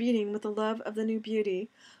heart beating with the love of the new beauty.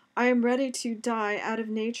 I am ready to die out of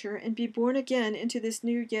nature and be born again into this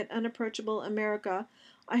new yet unapproachable America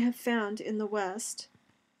I have found in the West.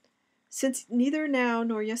 Since neither now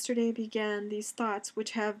nor yesterday began these thoughts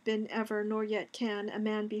which have been ever, nor yet can, a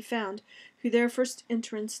man be found who their first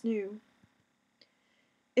entrance knew.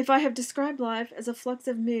 If I have described life as a flux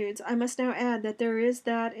of moods, I must now add that there is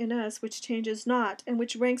that in us which changes not, and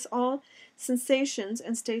which ranks all sensations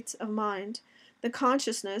and states of mind. The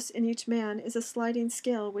consciousness in each man is a sliding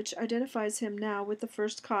scale which identifies him now with the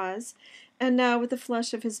first cause, and now with the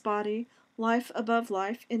flesh of his body, life above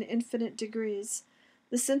life in infinite degrees.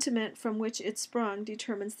 The sentiment from which it sprung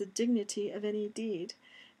determines the dignity of any deed,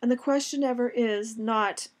 and the question ever is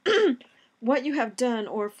not what you have done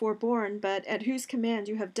or forborne, but at whose command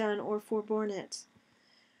you have done or forborne it.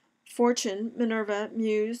 Fortune, Minerva,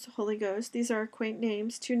 Muse, Holy Ghost, these are quaint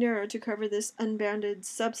names, too narrow to cover this unbounded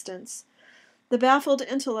substance. The baffled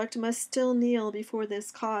intellect must still kneel before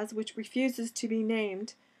this cause which refuses to be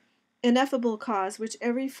named, ineffable cause which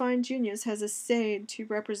every fine genius has essayed to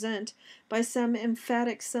represent by some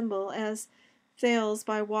emphatic symbol, as Thales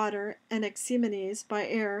by water, Anaximenes by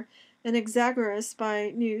air, Anaxagoras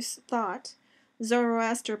by nous, thought,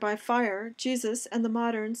 Zoroaster by fire, Jesus and the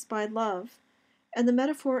moderns by love, and the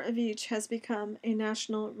metaphor of each has become a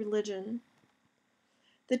national religion.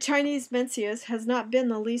 The Chinese Mencius has not been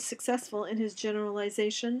the least successful in his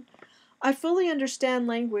generalization. I fully understand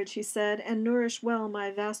language, he said, and nourish well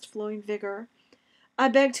my vast-flowing vigor. I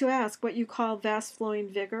beg to ask what you call vast-flowing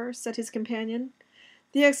vigor, said his companion.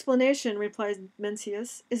 The explanation, replied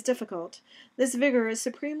Mencius, is difficult. This vigor is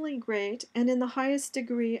supremely great, and in the highest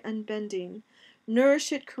degree unbending.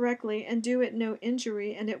 Nourish it correctly, and do it no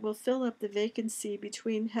injury, and it will fill up the vacancy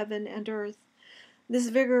between heaven and earth. This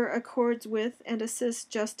vigor accords with and assists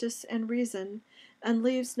justice and reason, and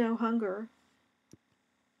leaves no hunger.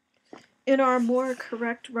 In our more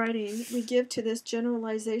correct writing, we give to this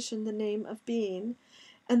generalization the name of being,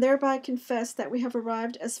 and thereby confess that we have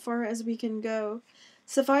arrived as far as we can go.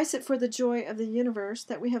 Suffice it for the joy of the universe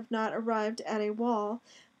that we have not arrived at a wall,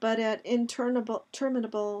 but at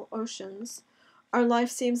interminable oceans. Our life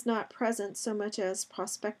seems not present so much as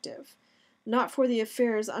prospective, not for the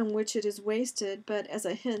affairs on which it is wasted, but as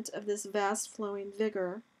a hint of this vast flowing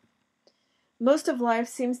vigor. Most of life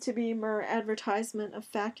seems to be mere advertisement of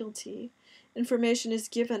faculty. Information is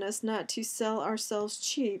given us not to sell ourselves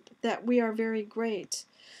cheap, that we are very great.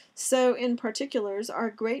 So, in particulars,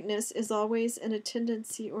 our greatness is always in a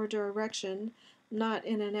tendency or direction, not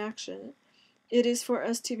in an action. It is for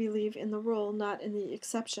us to believe in the rule, not in the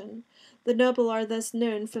exception. The noble are thus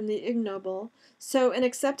known from the ignoble. So, in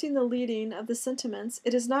accepting the leading of the sentiments,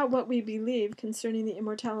 it is not what we believe concerning the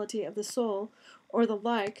immortality of the soul, or the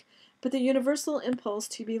like, but the universal impulse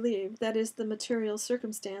to believe, that is the material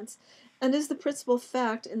circumstance, and is the principal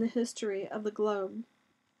fact in the history of the globe.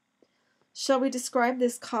 Shall we describe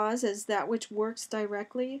this cause as that which works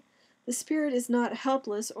directly? The spirit is not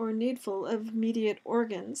helpless or needful of mediate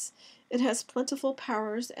organs. It has plentiful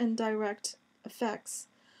powers and direct effects.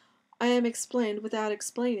 I am explained without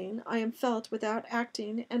explaining. I am felt without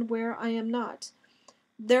acting, and where I am not.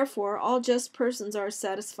 Therefore, all just persons are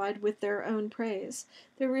satisfied with their own praise.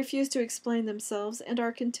 They refuse to explain themselves, and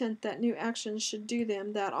are content that new actions should do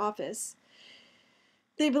them that office.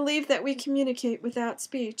 They believe that we communicate without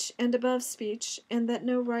speech and above speech, and that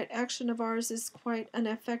no right action of ours is quite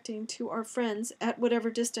unaffecting to our friends at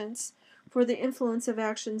whatever distance, for the influence of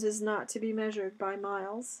actions is not to be measured by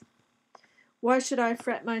miles. Why should I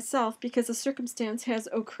fret myself because a circumstance has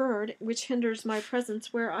occurred which hinders my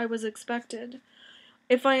presence where I was expected?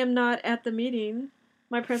 If I am not at the meeting,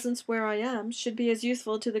 my presence where I am should be as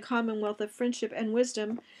useful to the commonwealth of friendship and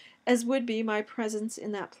wisdom as would be my presence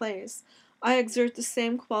in that place. I exert the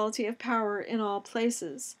same quality of power in all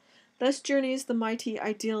places. Thus journeys the mighty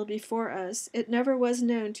ideal before us. It never was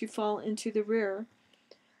known to fall into the rear.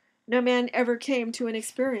 No man ever came to an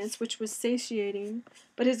experience which was satiating,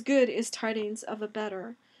 but his good is tidings of a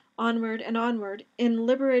better. Onward and onward. In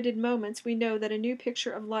liberated moments we know that a new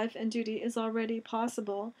picture of life and duty is already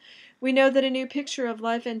possible. We know that a new picture of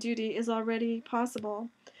life and duty is already possible.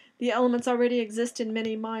 The elements already exist in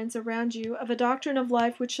many minds around you of a doctrine of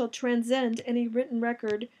life which shall transcend any written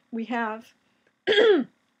record we have. The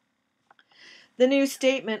new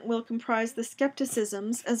statement will comprise the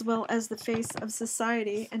skepticisms as well as the face of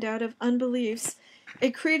society, and out of unbeliefs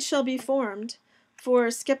a creed shall be formed,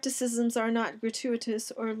 for skepticisms are not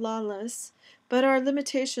gratuitous or lawless, but are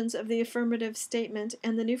limitations of the affirmative statement,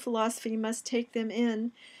 and the new philosophy must take them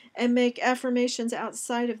in and make affirmations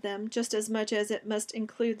outside of them, just as much as it must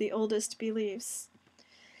include the oldest beliefs.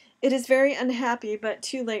 It is very unhappy, but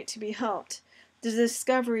too late to be helped, the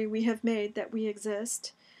discovery we have made that we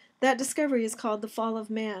exist. That discovery is called the fall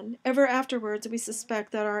of man. Ever afterwards we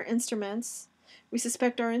suspect our instruments.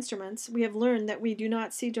 We have learned that we do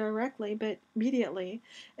not see directly, but mediately,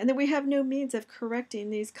 and that we have no means of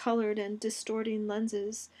correcting these colored and distorting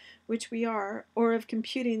lenses, which we are, or of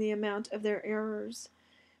computing the amount of their errors.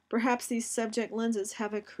 Perhaps these subject lenses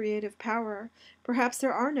have a creative power. Perhaps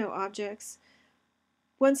there are no objects.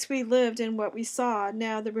 Once we lived in what we saw.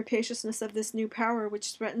 Now the rapaciousness of this new power,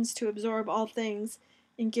 which threatens to absorb all things,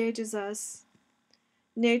 engages us.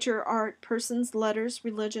 Nature, art, persons, letters,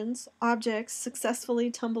 religions, objects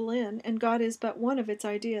successfully tumble in, and God is but one of its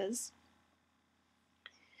ideas.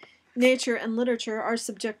 Nature and literature are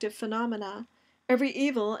subjective phenomena. Every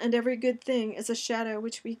evil and every good thing is a shadow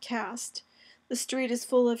which we cast. The street is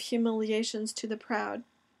full of humiliations to the proud.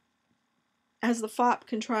 As the fop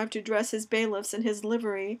contrived to dress his bailiffs in his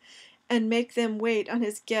livery, and make them wait on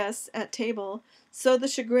his guests at table, so the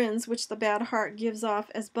chagrins which the bad heart gives off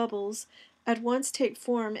as bubbles at once take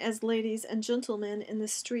form as ladies and gentlemen in the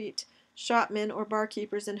street, shopmen or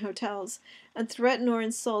barkeepers in hotels, and threaten or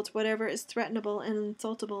insult whatever is threatenable and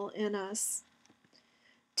insultable in us.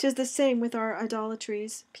 'Tis the same with our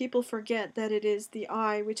idolatries. People forget that it is the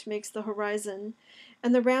eye which makes the horizon,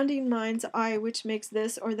 and the rounding mind's eye which makes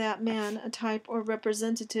this or that man a type or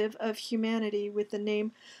representative of humanity with the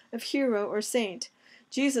name of hero or saint.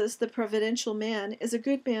 Jesus, the providential man, is a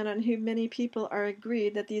good man on whom many people are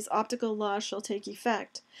agreed that these optical laws shall take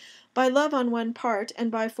effect. By love on one part, and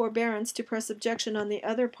by forbearance to press objection on the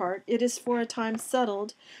other part, it is for a time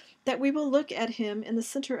settled that we will look at him in the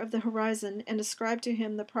center of the horizon, and ascribe to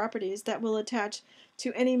him the properties that will attach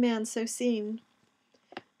to any man so seen.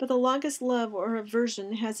 But the longest love or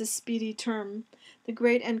aversion has a speedy term. The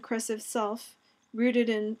great and crescent self, rooted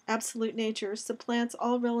in absolute nature, supplants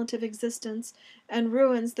all relative existence, and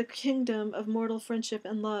ruins the kingdom of mortal friendship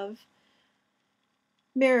and love.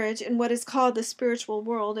 Marriage, in what is called the spiritual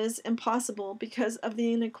world, is impossible because of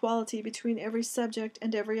the inequality between every subject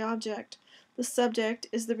and every object. The subject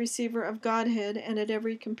is the receiver of Godhead, and at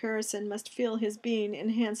every comparison must feel his being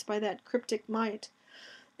enhanced by that cryptic might.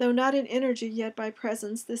 Though not in energy, yet by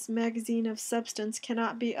presence, this magazine of substance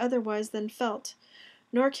cannot be otherwise than felt,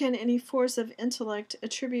 nor can any force of intellect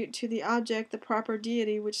attribute to the object the proper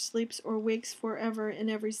deity which sleeps or wakes forever in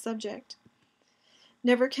every subject.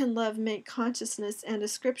 Never can love make consciousness and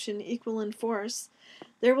ascription equal in force.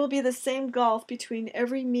 There will be the same gulf between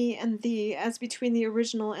every me and thee as between the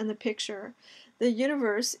original and the picture. The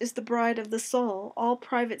universe is the bride of the soul. All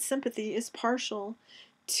private sympathy is partial.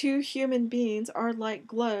 Two human beings are like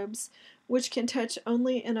globes, which can touch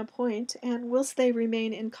only in a point, and whilst they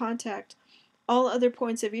remain in contact, all other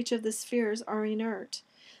points of each of the spheres are inert.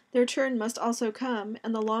 Their turn must also come,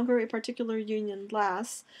 and the longer a particular union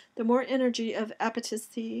lasts, the more energy of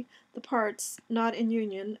apostacy the parts, not in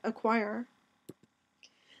union, acquire.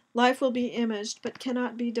 Life will be imaged, but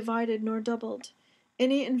cannot be divided nor doubled.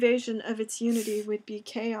 Any invasion of its unity would be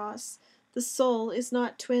chaos. The soul is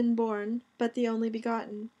not twin-born, but the only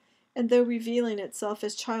begotten, and though revealing itself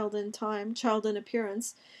as child in time, child in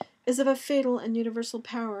appearance, is of a fatal and universal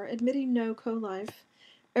power, admitting no co-life.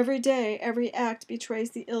 Every day, every act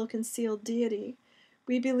betrays the ill-concealed deity.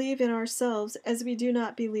 We believe in ourselves as we do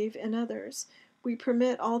not believe in others. We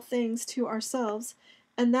permit all things to ourselves,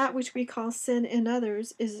 and that which we call sin in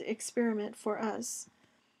others is experiment for us.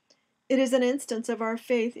 It is an instance of our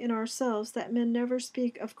faith in ourselves that men never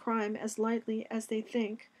speak of crime as lightly as they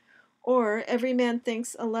think, or every man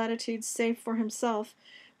thinks a latitude safe for himself,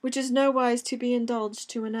 which is nowise to be indulged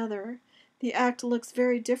to another. The act looks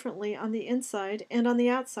very differently on the inside and on the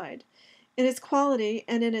outside, in its quality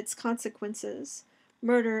and in its consequences.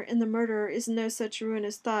 Murder in the murderer is no such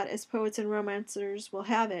ruinous thought as poets and romancers will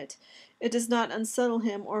have it. It does not unsettle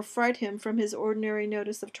him or fright him from his ordinary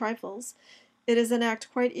notice of trifles. It is an act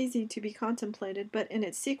quite easy to be contemplated, but in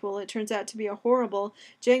its sequel it turns out to be a horrible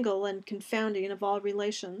jangle and confounding of all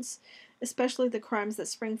relations. Especially the crimes that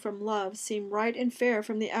spring from love seem right and fair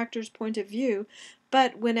from the actor's point of view,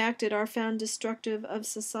 but when acted are found destructive of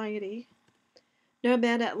society. No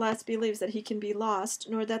man at last believes that he can be lost,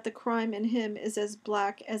 nor that the crime in him is as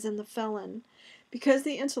black as in the felon, because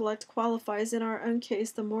the intellect qualifies in our own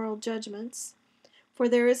case the moral judgments. For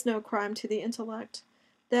there is no crime to the intellect.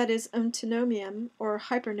 That is antinomian or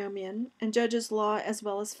hypernomian, and judges law as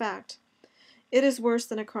well as fact. It is worse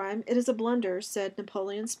than a crime, it is a blunder, said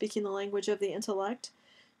Napoleon, speaking the language of the intellect.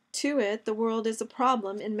 To it, the world is a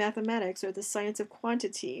problem in mathematics or the science of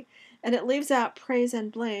quantity, and it leaves out praise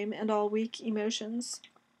and blame and all weak emotions.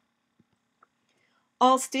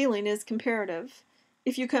 All stealing is comparative.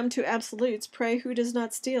 If you come to absolutes, pray who does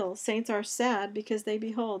not steal? Saints are sad because they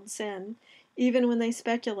behold sin, even when they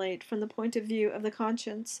speculate from the point of view of the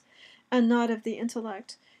conscience, and not of the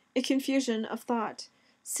intellect, a confusion of thought.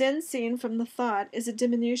 Sin seen from the thought is a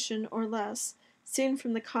diminution or less. Seen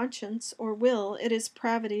from the conscience or will, it is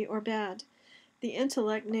pravity or bad. The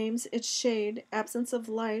intellect names its shade, absence of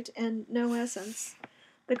light, and no essence.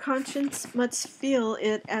 The conscience must feel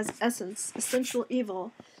it as essence, essential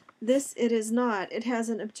evil. This it is not. It has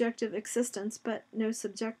an objective existence, but no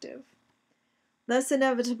subjective. Thus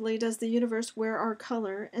inevitably does the universe wear our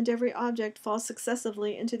color, and every object falls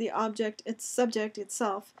successively into the object its subject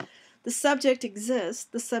itself. The subject exists,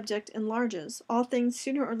 the subject enlarges. All things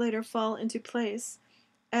sooner or later fall into place.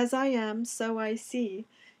 As I am, so I see.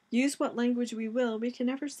 Use what language we will, we can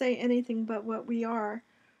never say anything but what we are.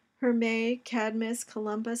 Hermé, Cadmus,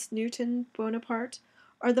 Columbus, Newton, Bonaparte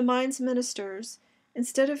are the mind's ministers.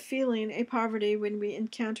 Instead of feeling a poverty when we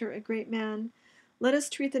encounter a great man, let us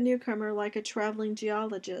treat the newcomer like a traveling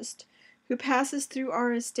geologist, who passes through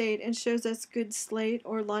our estate and shows us good slate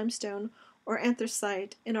or limestone or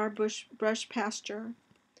anthracite in our brush pasture.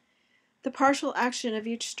 The partial action of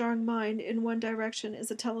each strong mind in one direction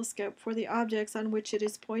is a telescope for the objects on which it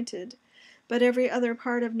is pointed, but every other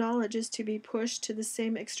part of knowledge is to be pushed to the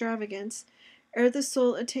same extravagance, ere the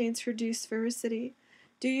soul attains her due sphericity.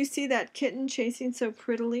 Do you see that kitten chasing so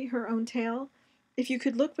prettily her own tail? If you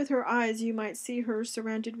could look with her eyes, you might see her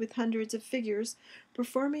surrounded with hundreds of figures,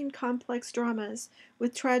 performing complex dramas,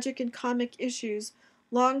 with tragic and comic issues,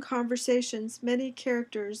 long conversations, many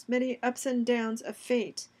characters, many ups and downs of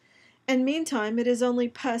fate. And meantime it is only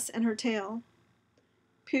puss and her tail.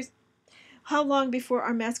 How long before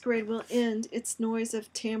our masquerade will end its noise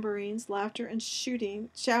of tambourines, laughter, and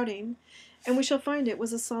shouting, and we shall find it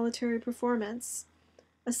was a solitary performance?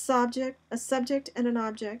 A subject, and an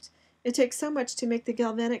object. It takes so much to make the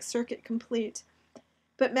galvanic circuit complete.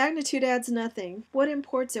 But magnitude adds nothing. What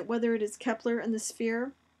imports it whether it is Kepler and the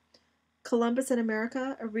sphere, Columbus and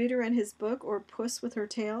America, a reader and his book, or puss with her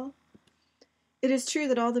tail? It is true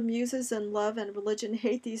that all the muses and love and religion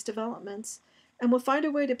hate these developments, and will find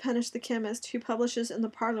a way to punish the chemist who publishes in the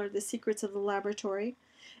parlor the secrets of the laboratory,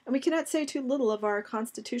 and we cannot say too little of our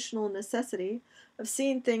constitutional necessity of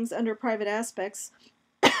seeing things under private aspects,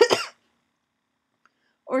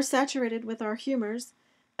 or saturated with our humors,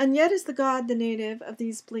 and yet is the God the native of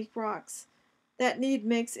these bleak rocks. That need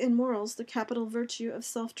makes in morals the capital virtue of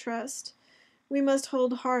self-trust. We must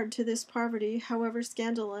hold hard to this poverty, however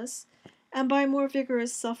scandalous, and by more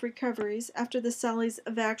vigorous self-recoveries, after the sallies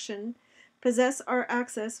of action, possess our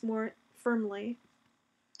access more firmly.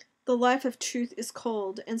 The life of truth is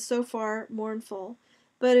cold, and so far mournful,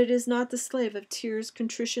 but it is not the slave of tears,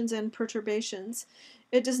 contritions, and perturbations.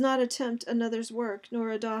 It does not attempt another's work, nor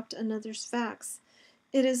adopt another's facts.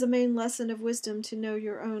 It is a main lesson of wisdom to know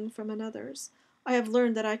your own from another's. I have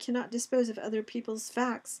learned that I cannot dispose of other people's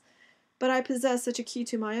facts, but I possess such a key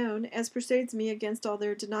to my own as persuades me against all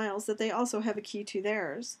their denials that they also have a key to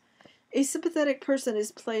theirs. A sympathetic person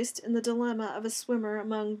is placed in the dilemma of a swimmer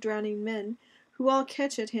among drowning men, who all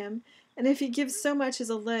catch at him, and if he gives so much as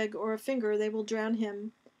a leg or a finger, they will drown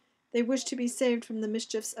him. They wish to be saved from the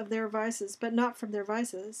mischiefs of their vices, but not from their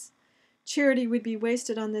vices. Charity would be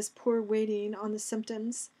wasted on this poor waiting on the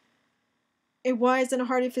symptoms. A wise and a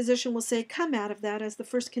hearty physician will say, "Come out of that," as the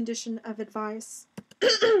first condition of advice.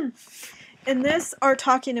 In this, our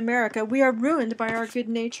talking America, we are ruined by our good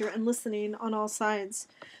nature and listening on all sides.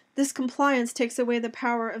 This compliance takes away the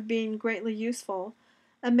power of being greatly useful.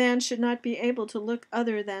 A man should not be able to look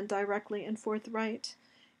other than directly and forthright.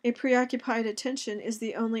 A preoccupied attention is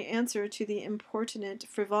the only answer to the importunate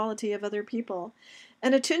frivolity of other people,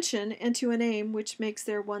 an attention and to an aim which makes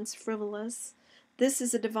their wants frivolous. This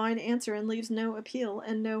is a divine answer and leaves no appeal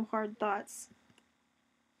and no hard thoughts.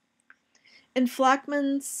 In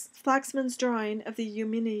Flaxman's drawing of the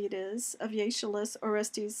Eumenides of Aeschylus,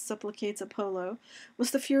 Orestes supplicates Apollo,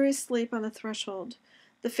 was the furious sleep on the threshold.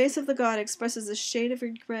 The face of the god expresses a shade of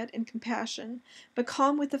regret and compassion, but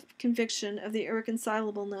calm with the conviction of the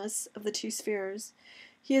irreconcilableness of the two spheres.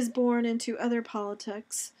 He is born into other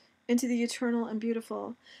politics, into the eternal and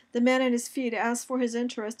beautiful. The man at his feet asks for his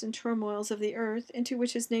interest in turmoils of the earth, into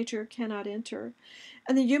which his nature cannot enter.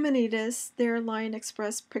 And the Eumenides there lying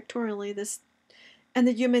express pictorially this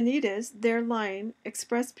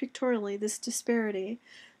disparity.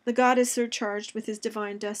 The god is surcharged with his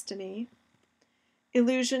divine destiny.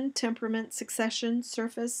 Illusion, temperament, succession,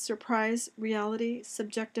 surface, surprise, reality,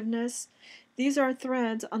 subjectiveness, these are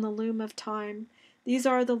threads on the loom of time. These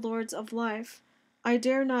are the lords of life. I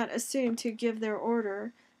dare not assume to give their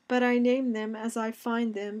order, but I name them as I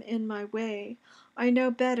find them in my way. I know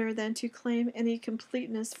better than to claim any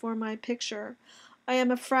completeness for my picture. I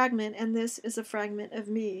am a fragment, and this is a fragment of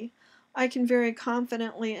me. I can very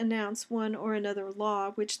confidently announce one or another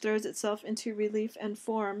law which throws itself into relief and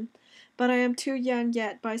form, but I am too young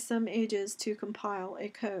yet by some ages to compile a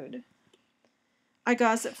code. I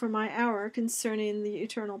gossip for my hour concerning the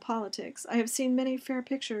eternal politics. I have seen many fair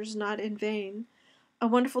pictures, not in vain. A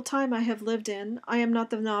wonderful time I have lived in. I am not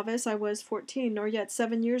the novice I was 14, nor yet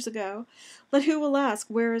 7 years ago. Let who will ask,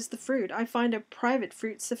 where is the fruit? I find a private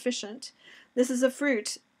fruit sufficient. This is a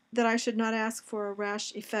fruit that I should not ask for a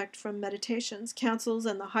rash effect from meditations, counsels,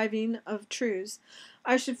 and the hiving of truths.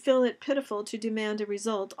 I should feel it pitiful to demand a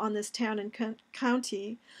result on this town and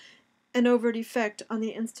county, an overt effect on the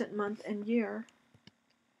instant month and year.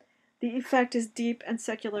 The effect is deep and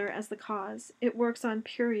secular as the cause. It works on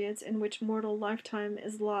periods in which mortal lifetime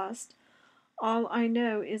is lost. All I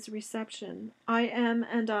know is reception. I am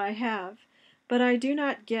and I have, but I do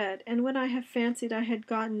not get, and when I have fancied I had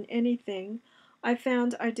gotten anything, I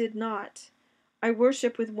found I did not. I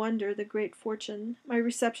worship with wonder the great fortune. My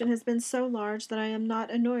reception has been so large that I am not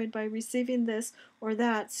annoyed by receiving this or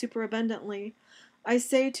that superabundantly. I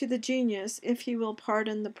say to the genius, if he will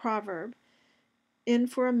pardon the proverb, in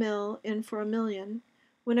for a mill, in for a million.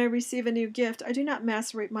 When I receive a new gift, I do not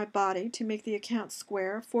macerate my body to make the account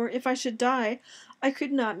square, for if I should die, I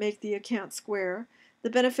could not make the account square.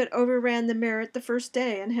 The benefit overran the merit the first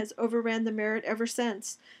day, and has overran the merit ever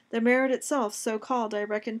since. The merit itself, so called, I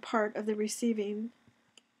reckon part of the receiving.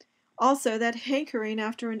 Also, that hankering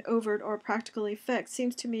after an overt or practical effect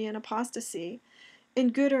seems to me an apostasy.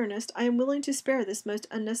 In good earnest, I am willing to spare this most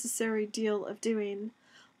unnecessary deal of doing.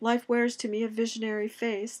 Life wears to me a visionary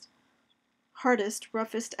face. Hardest,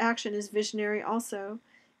 roughest action is visionary also.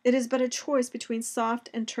 It is but a choice between soft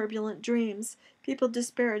and turbulent dreams. People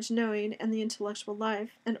disparage knowing and the intellectual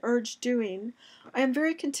life, and urge doing. I am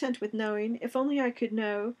very content with knowing. If only I could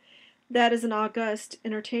know, that is an august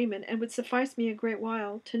entertainment, and would suffice me a great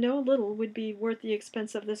while. To know a little would be worth the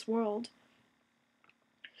expense of this world.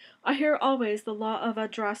 I hear always the law of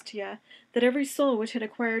adrastia, that every soul which had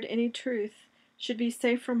acquired any truth should be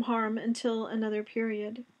safe from harm until another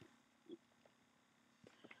period.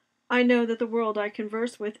 I know that the world I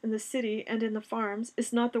converse with in the city and in the farms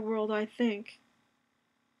is not the world I think.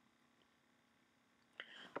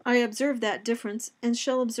 I observe that difference, and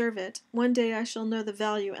shall observe it. One day I shall know the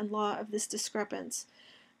value and law of this discrepance,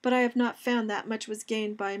 but I have not found that much was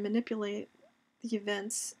gained by manipulate the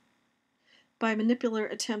events, by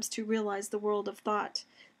manipular attempts to realize the world of thought.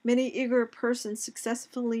 Many eager persons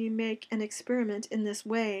successfully make an experiment in this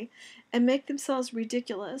way, and make themselves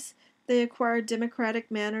ridiculous. They acquire democratic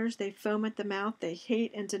manners, they foam at the mouth, they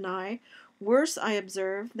hate and deny. Worse, I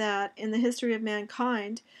observe that, in the history of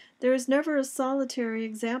mankind, there is never a solitary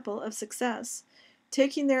example of success,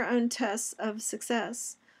 taking their own tests of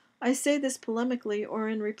success. I say this polemically or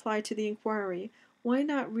in reply to the inquiry, why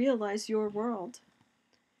not realize your world?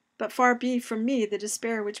 But far be from me the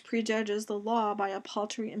despair which prejudges the law by a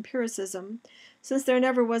paltry empiricism, since there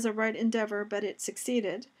never was a right endeavor, but it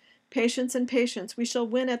succeeded. Patience and patience, we shall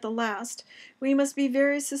win at the last. We must be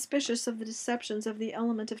very suspicious of the deceptions of the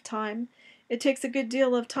element of time. It takes a good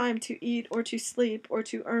deal of time to eat or to sleep or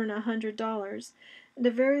to earn $100, and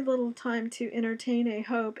a very little time to entertain a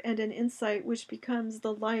hope and an insight which becomes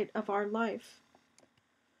the light of our life.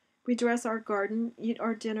 We dress our garden, eat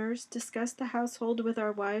our dinners, discuss the household with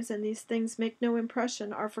our wives, and these things make no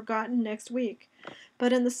impression, are forgotten next week.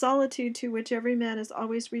 But in the solitude to which every man is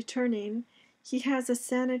always returning, he has a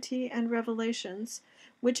sanity and revelations,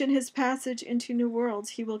 which in his passage into new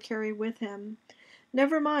worlds he will carry with him.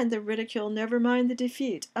 Never mind the ridicule, never mind the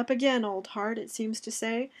defeat. Up again, old heart, it seems to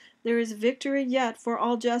say. There is victory yet for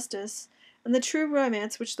all justice, and the true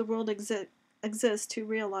romance which the world exists to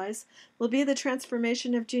realize will be the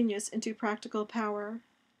transformation of genius into practical power.